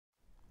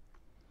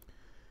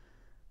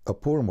a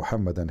poor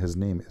Mohammed, and his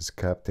name is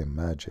Captain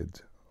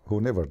Majid,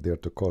 who never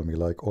dared to call me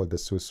like all the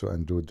Susu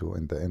and Dudu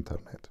in the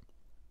internet,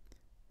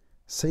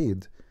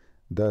 said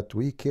that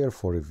we care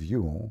for a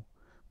view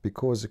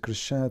because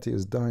Christianity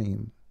is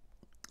dying.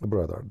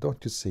 Brother,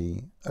 don't you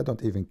see, I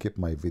don't even keep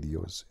my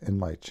videos in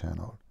my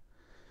channel.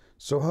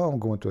 So how am I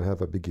going to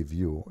have a big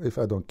view if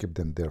I don't keep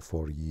them there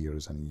for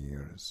years and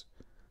years?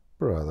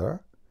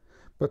 Brother,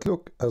 but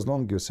look, as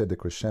long as you said the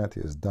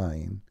Christianity is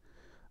dying,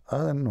 I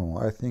don't know,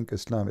 I think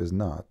Islam is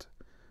not.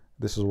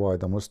 This is why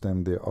the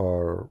Muslims, they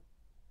are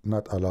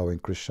not allowing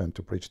Christian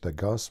to preach the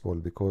gospel,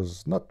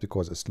 because not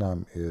because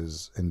Islam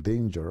is in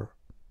danger,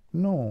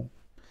 no.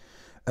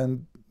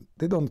 And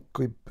they don't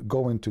keep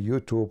going to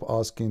YouTube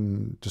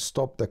asking to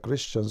stop the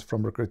Christians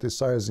from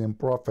criticizing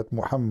Prophet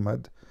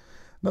Muhammad,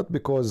 not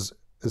because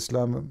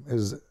Islam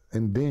is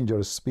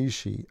endangered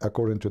species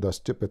according to the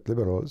stupid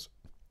liberals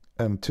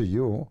and to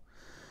you.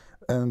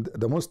 And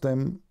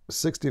the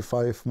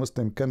 65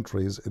 Muslim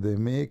countries, they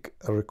make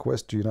a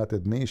request to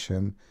United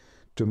Nations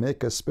to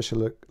make a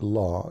special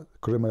law,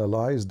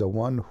 criminalize the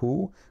one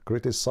who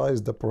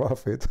criticized the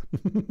Prophet.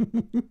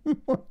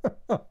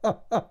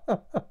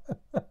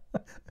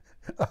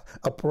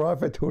 A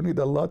prophet who need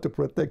Allah to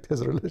protect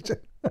his religion.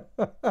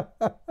 Do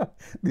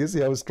you see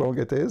how strong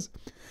it is?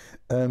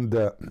 And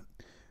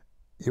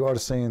you are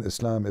saying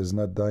Islam is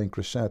not dying,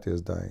 Christianity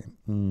is dying.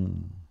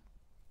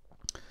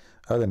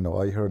 I don't know,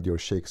 I heard your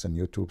sheikhs on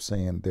YouTube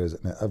saying there's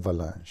an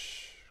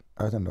avalanche.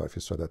 I don't know if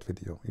you saw that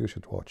video. You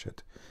should watch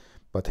it.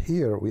 But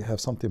here we have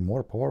something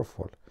more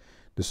powerful.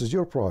 This is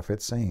your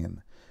prophet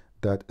saying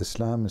that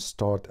Islam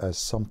start as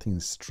something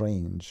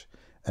strange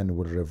and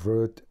will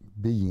revert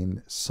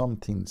being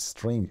something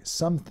strange.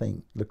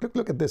 Something,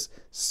 look at this,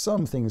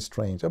 something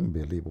strange.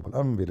 Unbelievable,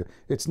 unbelievable.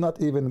 It's not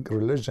even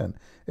religion.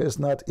 It's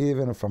not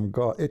even from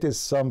God. It is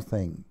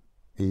something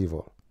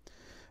evil.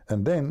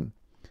 And then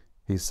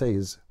he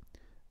says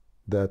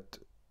that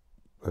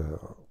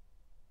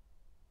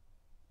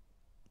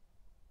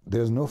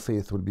there's no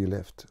faith will be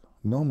left.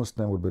 No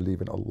Muslim will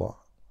believe in Allah.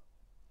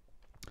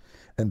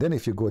 And then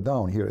if you go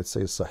down here, it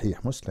says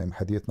Sahih Muslim,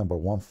 hadith number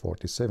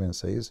 147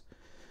 says,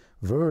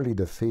 verily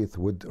the faith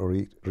would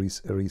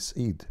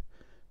recede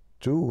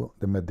to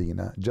the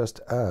Medina just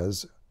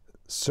as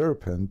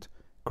serpent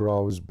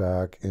crawls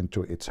back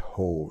into its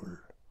hole.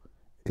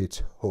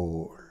 Its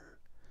hole.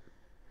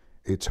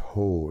 Its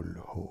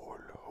hole.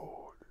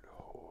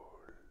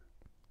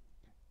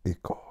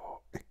 Echo.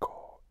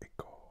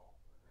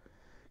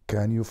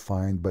 Can you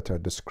find better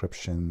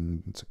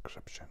description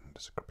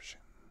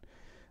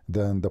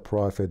than the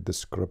Prophet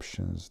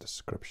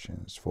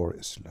descriptions for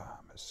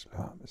Islam?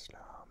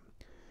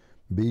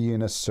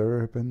 Being a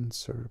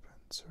serpent.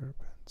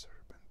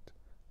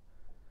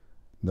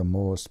 The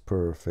most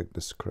perfect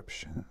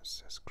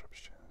descriptions.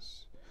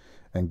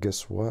 And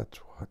guess what?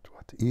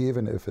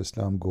 Even if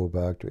Islam go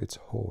back to its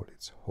hole,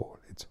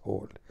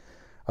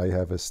 I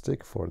have a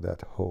stick for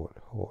that hole,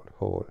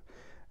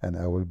 and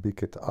I will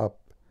pick it up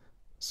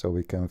so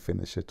we can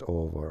finish it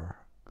all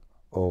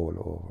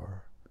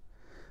over.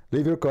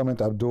 Leave your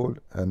comment, Abdul,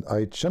 and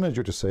I challenge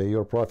you to say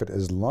your prophet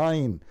is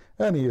lying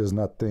and he is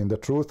not telling the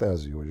truth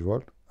as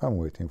usual. I'm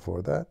waiting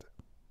for that.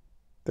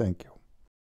 Thank you.